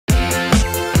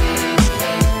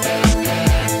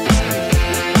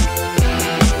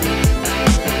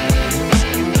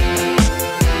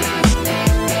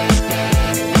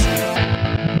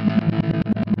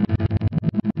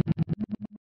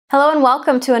Hello and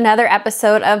welcome to another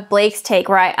episode of Blake's Take,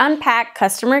 where I unpack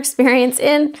customer experience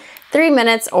in 3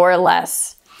 minutes or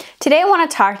less. Today I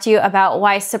want to talk to you about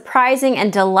why surprising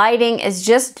and delighting is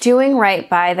just doing right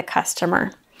by the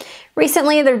customer.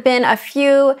 Recently, there have been a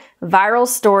few viral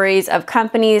stories of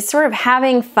companies sort of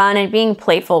having fun and being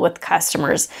playful with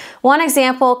customers. One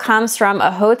example comes from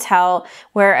a hotel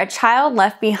where a child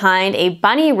left behind a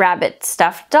bunny rabbit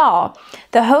stuffed doll.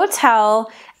 The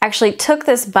hotel actually took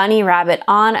this bunny rabbit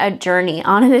on a journey,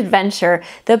 on an adventure.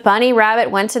 The bunny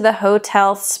rabbit went to the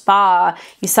hotel spa.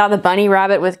 You saw the bunny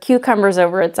rabbit with cucumbers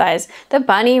over its eyes. The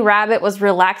bunny rabbit was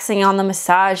relaxing on the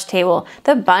massage table.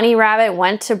 The bunny rabbit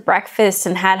went to breakfast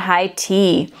and had high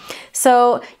tea.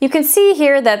 So you can see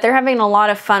here that they're having a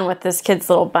lot of fun with this kid's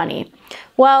little bunny.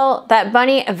 Well, that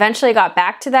bunny eventually got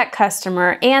back to that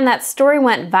customer and that story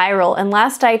went viral, and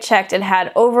last I checked it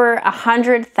had over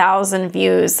 100,000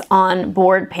 views on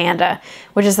Bored Panda,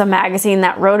 which is a magazine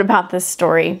that wrote about this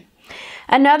story.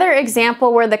 Another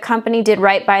example where the company did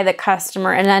right by the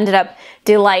customer and ended up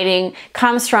delighting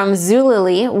comes from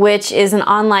Zulily, which is an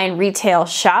online retail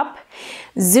shop.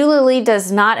 Zulily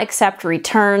does not accept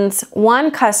returns.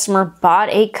 One customer bought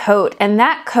a coat, and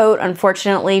that coat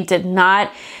unfortunately did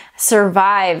not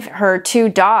survive her 2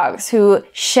 dogs who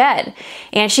shed,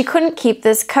 and she couldn't keep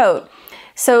this coat.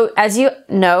 So as you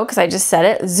know, because I just said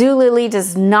it, Zulily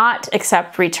does not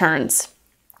accept returns.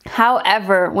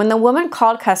 However, when the woman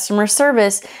called customer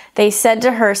service, they said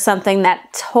to her something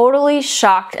that totally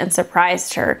shocked and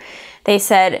surprised her. They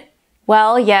said,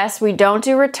 "Well, yes, we don't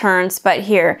do returns, but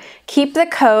here, keep the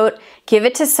coat, give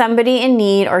it to somebody in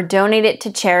need, or donate it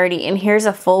to charity, and here's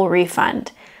a full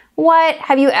refund." What?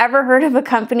 Have you ever heard of a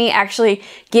company actually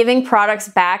giving products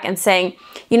back and saying,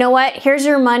 you know what, here's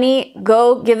your money,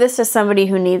 go give this to somebody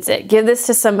who needs it. Give this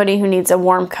to somebody who needs a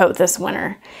warm coat this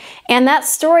winter. And that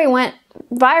story went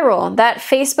viral. That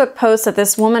Facebook post that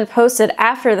this woman posted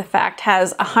after the fact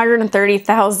has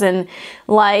 130,000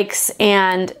 likes,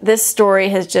 and this story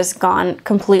has just gone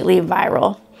completely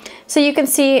viral. So you can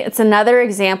see it's another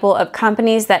example of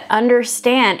companies that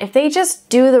understand if they just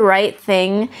do the right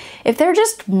thing, if they're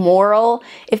just moral,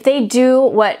 if they do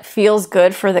what feels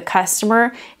good for the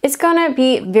customer, it's going to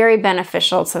be very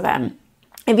beneficial to them.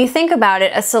 If you think about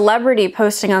it, a celebrity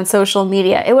posting on social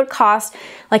media, it would cost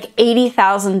like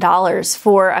 $80,000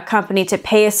 for a company to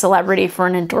pay a celebrity for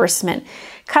an endorsement.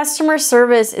 Customer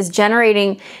service is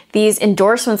generating these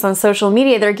endorsements on social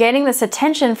media. They're getting this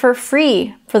attention for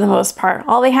free for the most part.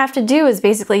 All they have to do is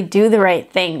basically do the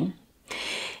right thing.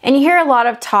 And you hear a lot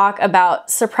of talk about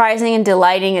surprising and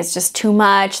delighting is just too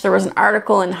much. There was an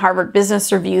article in Harvard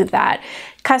Business Review that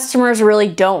customers really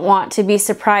don't want to be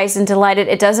surprised and delighted.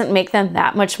 It doesn't make them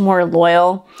that much more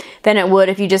loyal than it would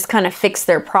if you just kind of fix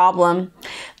their problem.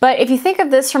 But if you think of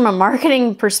this from a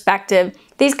marketing perspective,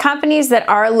 these companies that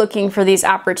are looking for these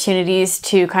opportunities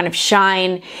to kind of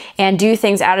shine and do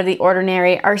things out of the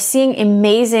ordinary are seeing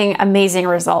amazing, amazing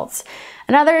results.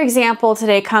 Another example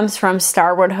today comes from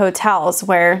Starwood Hotels,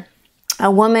 where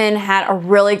a woman had a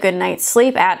really good night's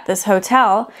sleep at this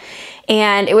hotel,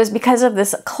 and it was because of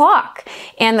this clock.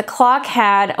 And the clock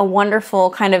had a wonderful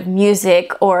kind of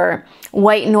music or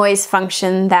white noise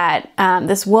function that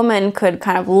this woman could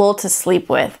kind of lull to sleep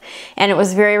with. And it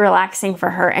was very relaxing for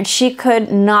her. And she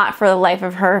could not for the life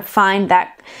of her find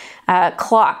that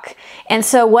clock. And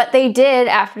so what they did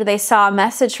after they saw a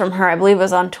message from her, I believe it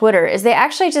was on Twitter, is they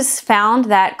actually just found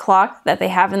that clock that they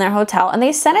have in their hotel and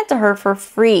they sent it to her for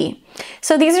free.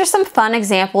 So these are some fun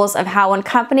examples of how when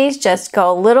companies just go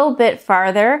a little bit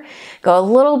farther, go a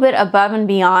little bit above and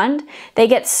beyond, they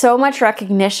get so much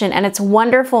recognition and it's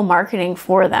wonderful marketing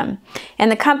for them. And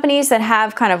the companies that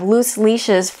have kind of loose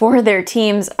leashes for their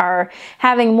teams are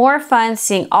having more fun,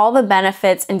 seeing all the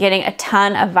benefits and getting a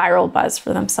ton of viral buzz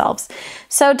for themselves.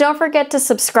 So don't forget to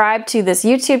subscribe to this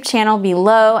YouTube channel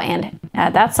below, and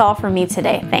that's all for me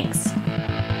today. Thanks.